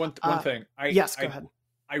owner. One thing. Go ahead.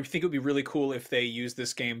 I think it would be really cool if they use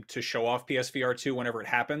this game to show off PSVR 2 whenever it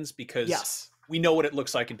happens, because we know what it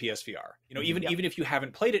looks like in PSVR. Even if you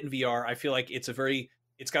haven't played it in VR, I feel like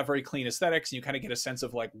it's got very clean aesthetics, and you kind of get a sense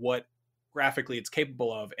of like what graphically it's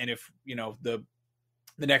capable of. And if,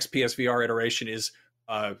 the next PSVR iteration is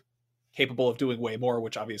capable of doing way more,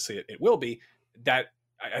 which obviously it will be, that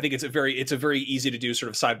I think it's a very easy to do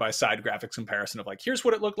sort of side-by-side graphics comparison of like, here's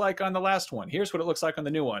what it looked like on the last one, here's what it looks like on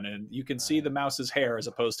the new one. And you can see the mouse's hair as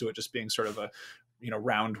opposed to it just being sort of a,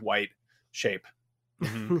 round white shape.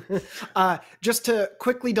 Just to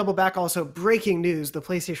quickly double back, also breaking news, the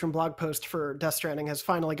PlayStation blog post for Death Stranding has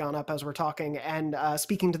finally gone up as we're talking, and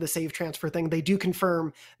speaking to the save transfer thing, they do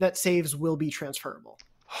confirm that saves will be transferable.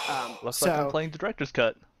 Looks like I'm playing the director's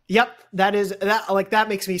cut. Yep, that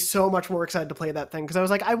makes me so much more excited to play that thing, because I was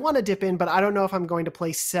like, I want to dip in, but I don't know if I'm going to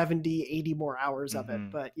play 70, 80 more hours of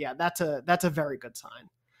it. But yeah, that's a very good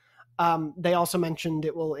sign. They also mentioned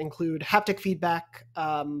it will include haptic feedback,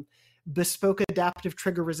 bespoke adaptive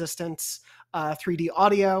trigger resistance, 3D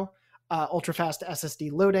audio, ultra-fast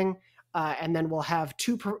SSD loading, and then we'll have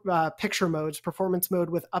two picture modes, performance mode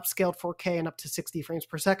with upscaled 4K and up to 60 frames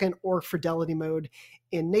per second, or fidelity mode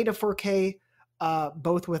in native 4K,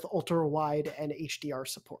 both with ultra-wide and HDR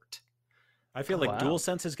support. I feel like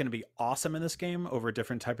DualSense is going to be awesome in this game over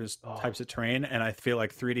different types of terrain, and I feel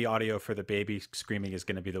like 3D audio for the baby screaming is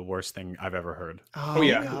going to be the worst thing I've ever heard. Oh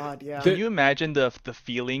yeah. God, yeah. Can you imagine the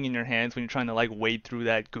feeling in your hands when you're trying to like wade through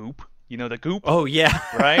that goop? The goop? Oh yeah.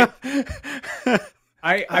 Right?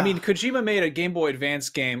 I mean, Kojima made a Game Boy Advance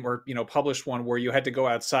game, or published one where you had to go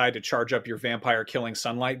outside to charge up your vampire killing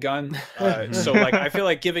sunlight gun. So like, I feel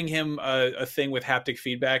like giving him a thing with haptic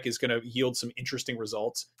feedback is going to yield some interesting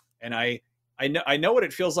results. And I know what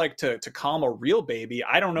it feels like to calm a real baby.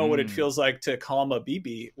 I don't know what it feels like to calm a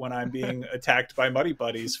BB when I'm being attacked by Muddy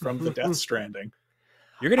Buddies from the Death Stranding.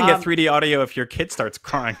 You're gonna get 3D audio if your kid starts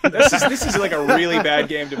crying. This is like a really bad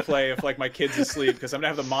game to play if like my kid's asleep, because I'm gonna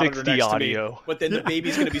have the monitor next audio. to me, but then the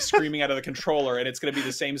baby's gonna be screaming out of the controller, and it's gonna be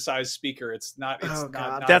the same size speaker. It's not.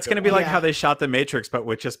 That's gonna be like how they shot The Matrix, but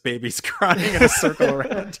with just babies crying in a circle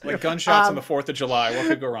around. Like gunshots on the 4th of July. What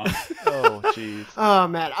could go wrong? Oh, jeez. Oh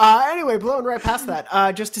man. Anyway, blowing right past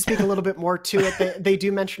that. Just to speak a little bit more to it, they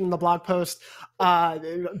do mention in the blog post,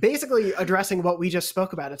 basically addressing what we just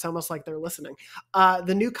spoke about. It's almost like they're listening.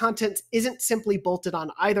 The new content isn't simply bolted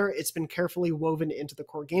on either. It's been carefully woven into the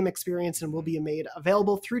core game experience and will be made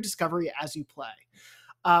available through discovery as you play.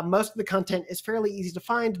 Most of the content is fairly easy to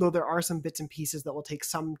find, though there are some bits and pieces that will take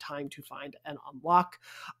some time to find and unlock.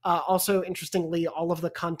 Also, interestingly, all of the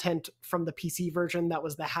content from the PC version, that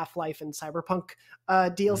was the Half-Life and Cyberpunk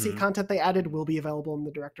DLC content they added, will be available in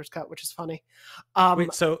the Director's Cut, which is funny.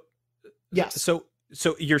 Wait, so yes.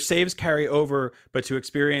 So your saves carry over, but to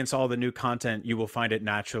experience all the new content, you will find it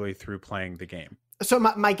naturally through playing the game. So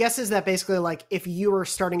my guess is that basically, like, if you are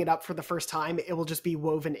starting it up for the first time, it will just be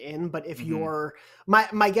woven in. But if you're,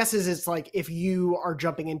 my guess is it's like, if you are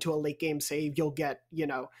jumping into a late game save, you'll get,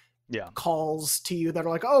 calls to you that are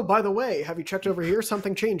like, oh, by the way, have you checked over here?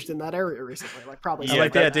 Something changed in that area recently. Like, probably. I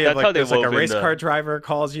like the idea of like, there's like a race car driver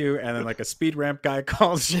calls you, and then like a speed ramp guy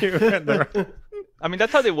calls you. And I mean,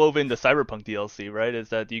 that's how they wove in the Cyberpunk DLC, right? Is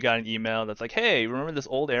that you got an email that's like, hey, remember this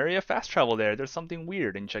old area? Fast travel there. There's something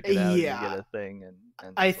weird, and check it out. Yeah. And you get a thing.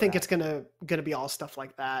 And I think it's gonna be all stuff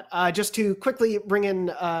like that. Just to quickly bring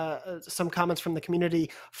in some comments from the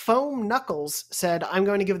community, Foam Knuckles said, I'm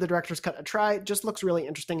going to give the Director's Cut a try. Just looks really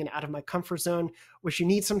interesting and out of my comfort zone, which you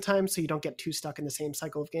need sometimes so you don't get too stuck in the same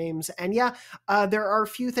cycle of games. And yeah, there are a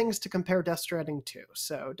few things to compare Death Stranding to.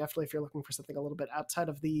 So definitely if you're looking for something a little bit outside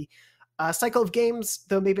of the cycle of games,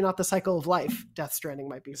 though maybe not the cycle of life, Death Stranding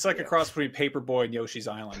might be. It's like a cross between Paperboy and Yoshi's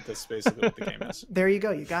Island. That's basically what the game is. There you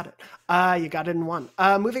go. You got it. You got it in one.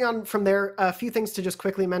 Moving on from there, a few things to just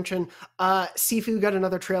quickly mention. Sifu got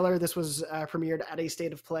another trailer. This was premiered at a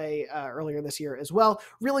State of Play earlier this year as well.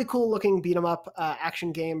 Really cool looking beat 'em up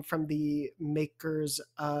action game from the makers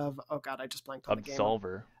of, oh god, I just blanked on the game.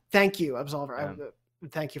 Absolver. Thank you, Absolver.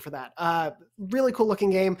 Thank you for that. Really cool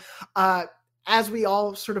looking game. As we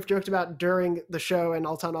all sort of joked about during the show, and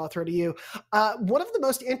Altan, I'll throw to you, one of the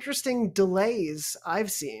most interesting delays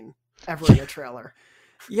I've seen ever in a trailer.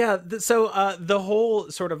 Yeah, so the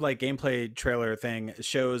whole sort of like gameplay trailer thing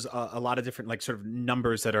shows a lot of different like sort of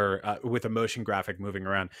numbers that are with a motion graphic moving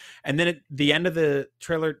around. And then at the end of the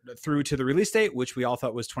trailer through to the release date, which we all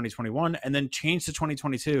thought was 2021, and then changed to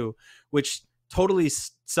 2022, which totally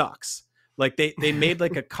sucks. Like they made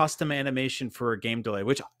like a custom animation for a game delay,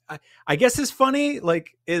 which I guess is funny,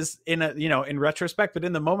 like is in a, in retrospect, but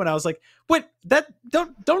in the moment I was like, what, that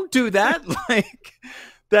don't do that. Like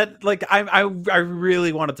that, like I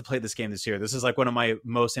really wanted to play this game this year. This is like one of my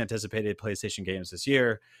most anticipated PlayStation games this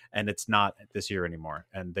year, and it's not this year anymore.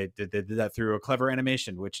 And they did that through a clever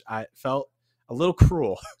animation, which I felt a little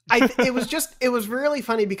cruel. It was really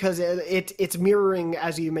funny because it's mirroring,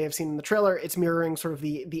 as you may have seen in the trailer, it's mirroring sort of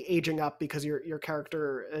the aging up, because your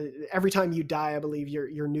character, every time you die, I believe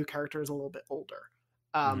your new character is a little bit older.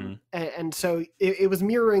 And so it was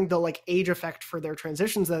mirroring the like age effect for their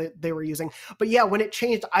transitions that they were using. But yeah, when it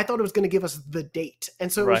changed, I thought it was going to give us the date. And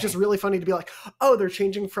so it was just really funny to be like, oh, they're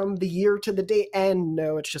changing from the year to the date. And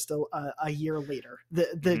no, it's just a year later.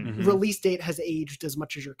 The release date has aged as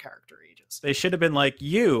much as your character ages. They should have been like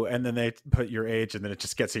you, and then they put your age, and then it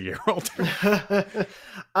just gets a year older.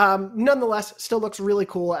 Nonetheless, still looks really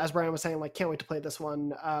cool. As Brian was saying, like, can't wait to play this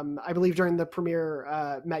one. I believe during the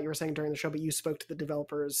premiere, Matt, you were saying during the show, but you spoke to the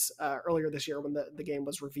developers earlier this year when the game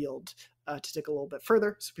was revealed, to dig a little bit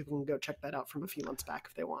further, so people can go check that out from a few months back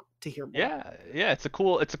if they want to hear more. Yeah, it's a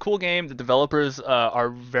cool game. The developers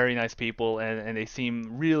are very nice people, and they seem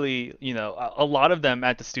really, a lot of them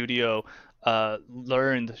at the studio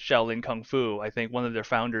learned Shaolin Kung Fu. I think one of their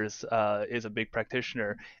founders is a big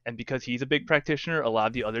practitioner, and because he's a big practitioner, a lot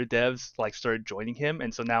of the other devs like started joining him,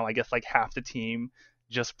 and so now I guess like half the team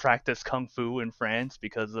just practice Kung Fu in France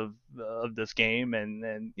because of this game,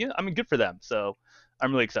 and I mean, good for them. So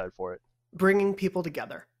I'm really excited for it. bringing people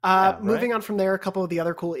together. Yeah, Moving right. on from there, a couple of the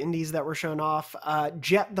other cool indies that were shown off.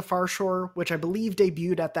 Jet the Far Shore, which I believe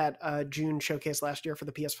debuted at that June showcase last year for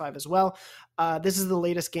the PS5 as well. This is the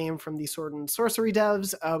latest game from the Sword and Sorcery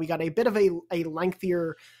devs. We got a bit of a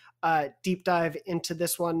lengthier deep dive into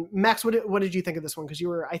this one. Max, what did you think of this one? Because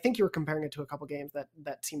I think you were comparing it to a couple games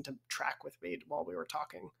that seemed to track with me while we were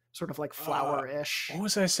talking, sort of like Flower-ish. What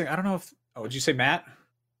was I saying? I don't know if. Oh, did you say Matt?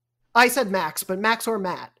 I said Max, but Max or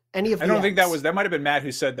Matt, any of the I don't think Eds. that might have been Matt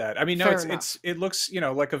who said that. I mean, no, Fair it looks, you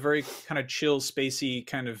know, like a very kind of chill, spacey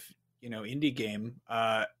kind of, you know, indie game.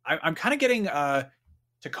 I'm kind of getting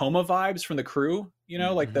Tacoma vibes from The Crew, you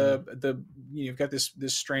know, like you've got this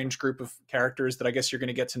strange group of characters that I guess you're going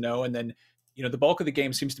to get to know, and then, you know, the bulk of the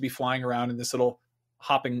game seems to be flying around in this little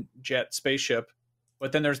hopping jet spaceship.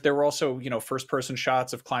 But then there were also, you know, first person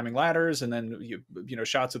shots of climbing ladders, and then you know,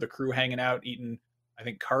 shots of the crew hanging out eating, I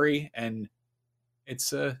think, curry. And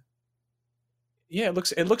it's yeah,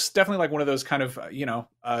 it looks definitely like one of those kind of, you know,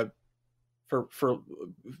 for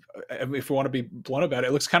I mean, if we want to be blunt about it,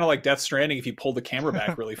 it looks kind of like Death Stranding if you pulled the camera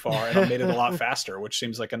back really far and made it a lot faster, which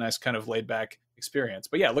seems like a nice kind of laid back experience.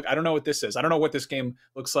 But yeah, look, I don't know what this is. I don't know what this game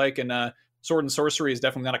looks like, and Sword and Sorcery is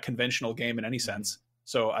definitely not a conventional game in any sense.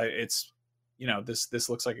 So it's, you know, this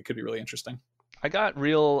looks like it could be really interesting. I got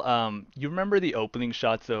real. You remember the opening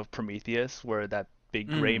shots of Prometheus where that big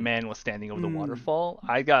gray man was standing over the waterfall?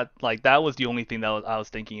 I got like that was the only thing that I was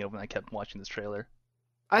thinking of when I kept watching this trailer.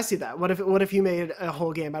 I see that. What if you made a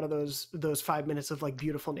whole game out of those 5 minutes of like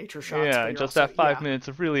beautiful nature shots? Yeah, just that 5 minutes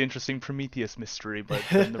of really interesting Prometheus mystery, but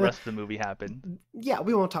then the rest of the movie happened. Yeah,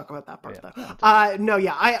 we won't talk about that part Yeah. though. No,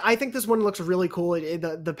 yeah, I think this one looks really cool.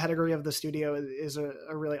 The pedigree of the studio is a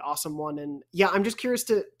really awesome one, and yeah, I'm just curious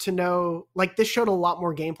to know. Like, this showed a lot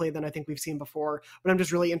more gameplay than I think we've seen before, but I'm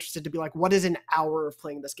just really interested to be like, what does an hour of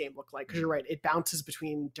playing this game look like? Because you're right, it bounces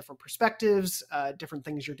between different perspectives, different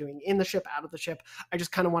things you're doing in the ship, out of the ship. I just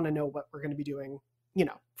kind of want to know what we're going to be doing, you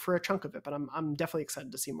know, for a chunk of it, but I'm definitely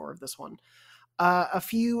excited to see more of this one. A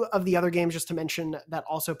few of the other games just to mention that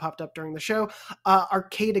also popped up during the show.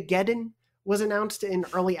 Arcadegeddon was announced in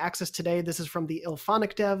early access today. This is from the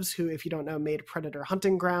IllFonic devs, who, if you don't know, made Predator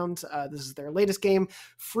Hunting Grounds. This is their latest game,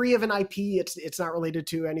 free of an IP. It's not related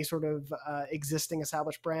to any sort of existing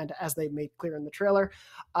established brand, as they made clear in the trailer.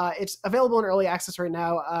 It's available in early access right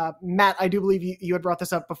now. Matt, I do believe you had brought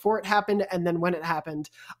this up before it happened, and then when it happened.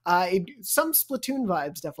 Some Splatoon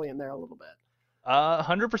vibes definitely in there a little bit.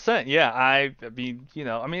 100%. Yeah, I mean, you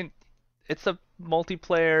know, I mean, it's a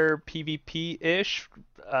multiplayer PvP-ish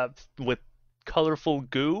with colorful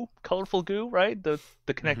goo, right? The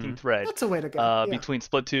connecting thread That's a way to go. between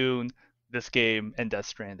Splatoon, this game, and Death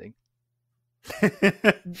Stranding.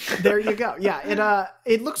 There you go. Yeah,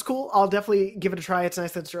 it looks cool. I'll definitely give it a try. It's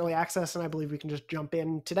nice that it's early access, and I believe we can just jump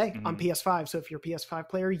in today on PS5. So if you're a PS5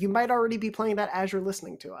 player, you might already be playing that as you're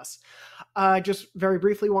listening to us. Just very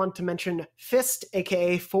briefly want to mention Fist,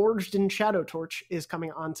 aka Forged in Shadow Torch, is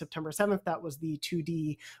coming on September 7th. That was the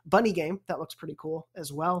 2D bunny game. That looks pretty cool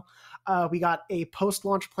as well. We got a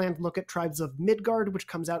post-launch planned look at Tribes of Midgard, which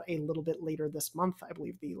comes out a little bit later this month, I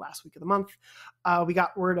believe the last week of the month. We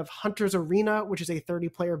got word of Hunter's Arena, which is a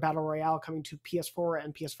 30-player battle royale coming to PS4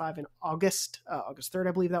 and PS5 in August 3rd,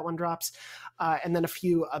 I believe that one drops. And then a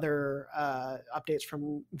few other updates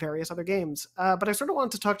from various other games. But I sort of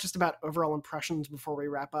wanted to talk just about overall impressions before we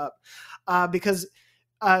wrap up, because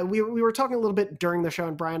we were talking a little bit during the show,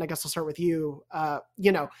 and Brian, I guess I'll start with you.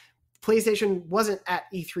 You know, PlayStation wasn't at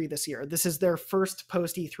E3 this year. This is their first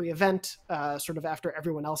post E3 event, sort of after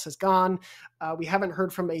everyone else has gone. We haven't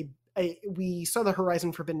heard from we saw the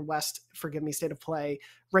Horizon Forbidden West, State of Play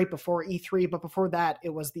right before E3, but before that, it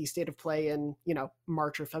was the State of Play in, you know,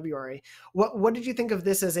 March or February. What did you think of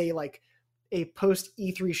this as a post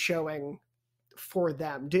E3 showing for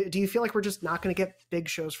them? Do you feel like we're just not going to get big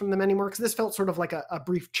shows from them anymore? Because this felt sort of like a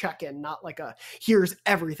brief check-in, not like here's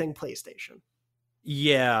everything PlayStation.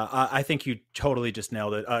 Yeah, I think you totally just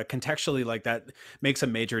nailed it. Contextually, like, that makes a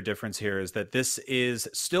major difference here, is that this is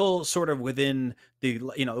still sort of within the,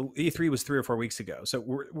 you know, E3 was 3 or 4 weeks ago. So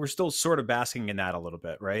we're still sort of basking in that a little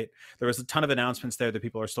bit, right? There was a ton of announcements there that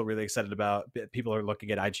people are still really excited about. People are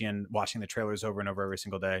looking at IGN, watching the trailers over and over every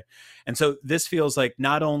single day. And so this feels like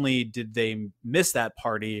not only did they miss that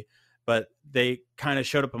party, but they kind of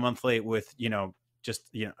showed up a month late with, you know, just,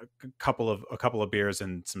 you know, a couple of beers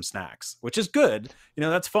and some snacks, which is good. You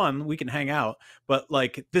know, that's fun. We can hang out. But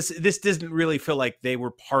like this doesn't really feel like they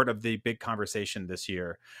were part of the big conversation this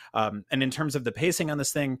year. And in terms of the pacing on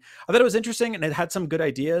this thing, I thought it was interesting and it had some good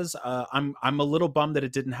ideas. I'm a little bummed that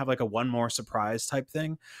it didn't have like a one more surprise type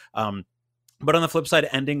thing. But on the flip side,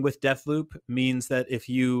 ending with Deathloop means that if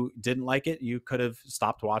you didn't like it, you could have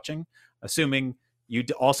stopped watching, assuming you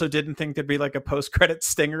also didn't think there'd be like a post-credit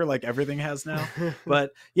stinger like everything has now.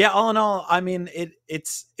 But yeah, all in all, I mean, it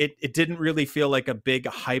didn't really feel like a big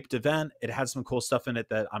hyped event. It had some cool stuff in it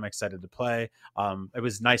that I'm excited to play. It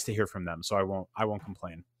was nice to hear from them, so I won't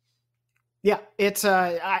complain. Yeah, it's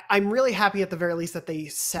I'm really happy at the very least that they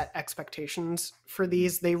set expectations for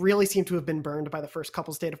these. They really seem to have been burned by the first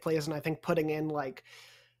couple state of plays, and I think putting in like,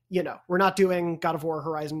 you know, we're not doing God of War,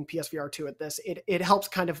 Horizon, PSVR 2 at this. It helps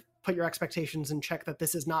kind of put your expectations in check that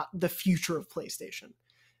this is not the future of PlayStation.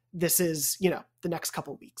 This is, you know, the next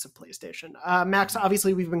couple weeks of PlayStation. Max,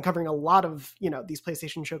 obviously we've been covering a lot of, you know, these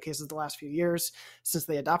PlayStation showcases the last few years since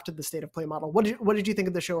they adopted the state of play model. What did you think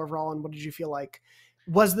of the show overall, and what did you feel like?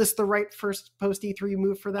 Was this the right first post E3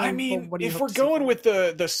 move for them? I mean, if we're going with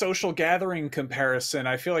the social gathering comparison,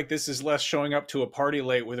 I feel like this is less showing up to a party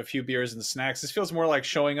late with a few beers and snacks. This feels more like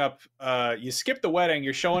showing up, you skip the wedding,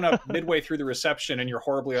 you're showing up midway through the reception and you're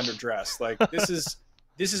horribly underdressed. Like this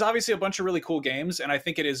is obviously a bunch of really cool games, and I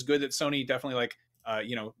think it is good that Sony definitely like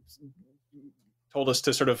you know, told us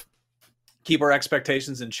to sort of keep our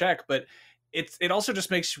expectations in check, but it also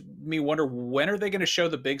just makes me wonder, when are they going to show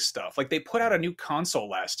the big stuff? Like they put out a new console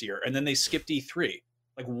last year and then they skipped E3.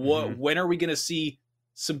 Like when are we going to see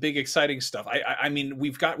some big exciting stuff? I mean, we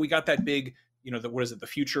got that big, you know, what is it? The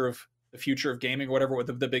future of gaming or whatever, with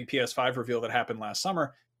the big PS5 reveal that happened last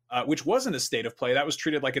summer, which wasn't a state of play. That was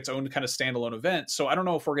treated like its own kind of standalone event. So I don't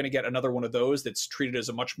know if we're going to get another one of those that's treated as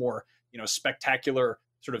a much more, you know, spectacular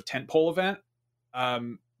sort of tentpole event.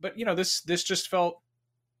 But you know, this just felt,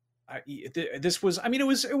 this was, I mean, it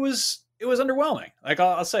was underwhelming. Like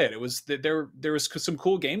I'll say it. It was there was some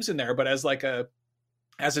cool games in there, but as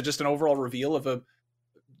just an overall reveal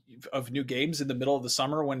of new games in the middle of the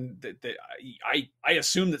summer, when I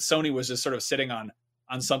assume that Sony was just sort of sitting on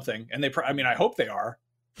something, and I mean, I hope they are,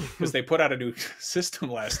 because they put out a new system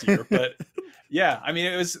last year. But yeah, I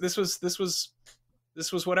mean, this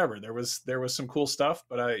was whatever. There was some cool stuff,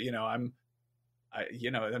 but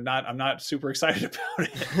I'm not super excited about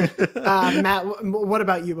it. Matt, what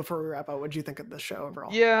about you before we wrap up? What did you think of the show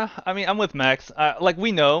overall? Yeah, I mean, I'm with Max. Like,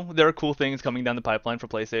 we know there are cool things coming down the pipeline for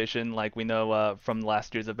PlayStation. Like, we know from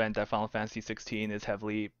last year's event that Final Fantasy 16 is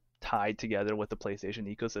heavily tied together with the PlayStation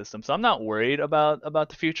ecosystem. So I'm not worried about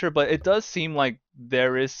the future, but it does seem like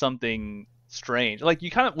there is something strange. Like, we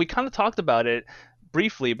kind of talked about it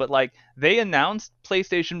briefly, but like they announced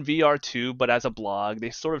PlayStation VR 2 but as a blog. They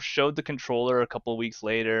sort of showed the controller a couple of weeks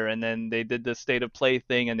later, and then they did the state of play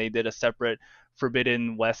thing, and they did a separate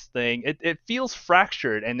Forbidden West thing. It feels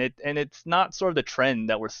fractured, and it's not sort of the trend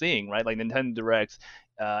that we're seeing, right? Like Nintendo Directs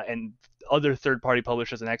and other third-party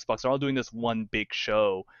publishers and Xbox are all doing this one big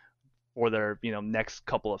show for their, you know, next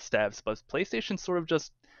couple of steps, but PlayStation sort of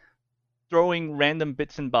just throwing random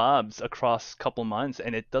bits and bobs across a couple months,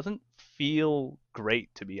 and it doesn't feel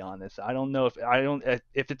great, to be honest. I don't know if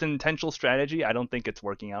it's an intentional strategy. I don't think it's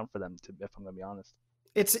working out for them, if I'm gonna be honest.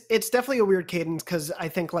 It's definitely a weird cadence, because I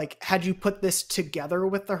think, like, had you put this together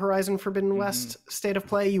with the Horizon Forbidden West state of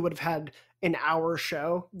play, you would have had an hour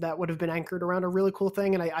show that would have been anchored around a really cool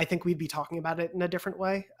thing, and I think we'd be talking about it in a different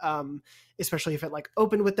way, especially if it like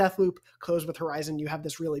opened with Deathloop, closed with Horizon. You have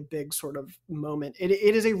this really big sort of moment. It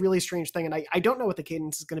is a really strange thing, and I don't know what the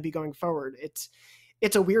cadence is going to be going forward.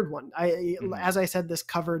 It's a weird one. As I said, this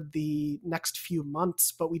covered the next few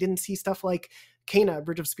months, but we didn't see stuff like Kena,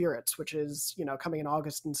 Bridge of Spirits, which is, you know, coming in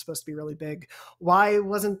August and supposed to be really big. Why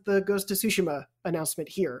wasn't the Ghost of Tsushima announcement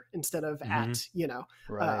here instead of at, you know,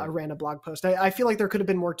 a random blog post? I feel like there could have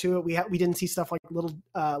been more to it. We didn't see stuff like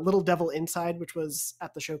Little Devil Inside, which was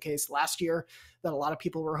at the showcase last year, that a lot of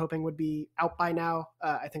people were hoping would be out by now.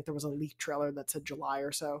 I think there was a leaked trailer that said July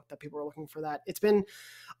or so that people were looking for that. It's been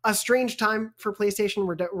a strange time for PlayStation.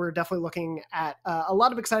 We're definitely looking at a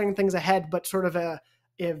lot of exciting things ahead, but sort of a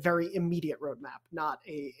very immediate roadmap, not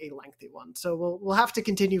a lengthy one. So we'll have to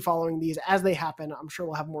continue following these as they happen. I'm sure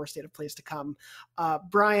we'll have more state of plays to come.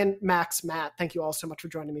 Brian, Max, Matt, thank you all so much for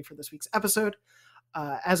joining me for this week's episode.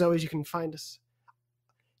 As always, you can find us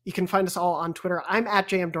all on Twitter. I'm at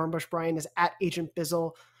JM Dornbush. Brian is at Agent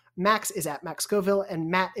Bizzle. Max is at Max Scoville,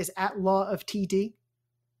 and Matt is at Law of TD.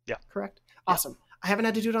 Yeah. Correct? Yeah. Awesome. I haven't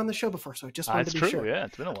had to do it on the show before, so I just wanted to be sure. Yeah,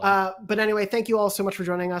 it's been a while. But anyway, thank you all so much for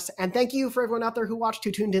joining us. And thank you for everyone out there who watched,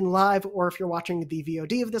 who tuned in live, or if you're watching the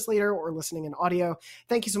VOD of this later or listening in audio.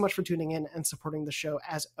 Thank you so much for tuning in and supporting the show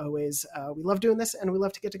as always. We love doing this, and we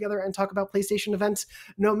love to get together and talk about PlayStation events,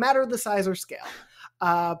 no matter the size or scale.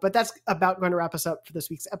 But that's about going to wrap us up for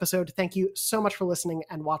this week's episode. Thank you so much for listening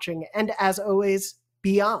and watching. And as always,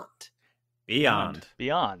 beyond. Beyond.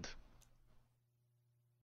 Beyond.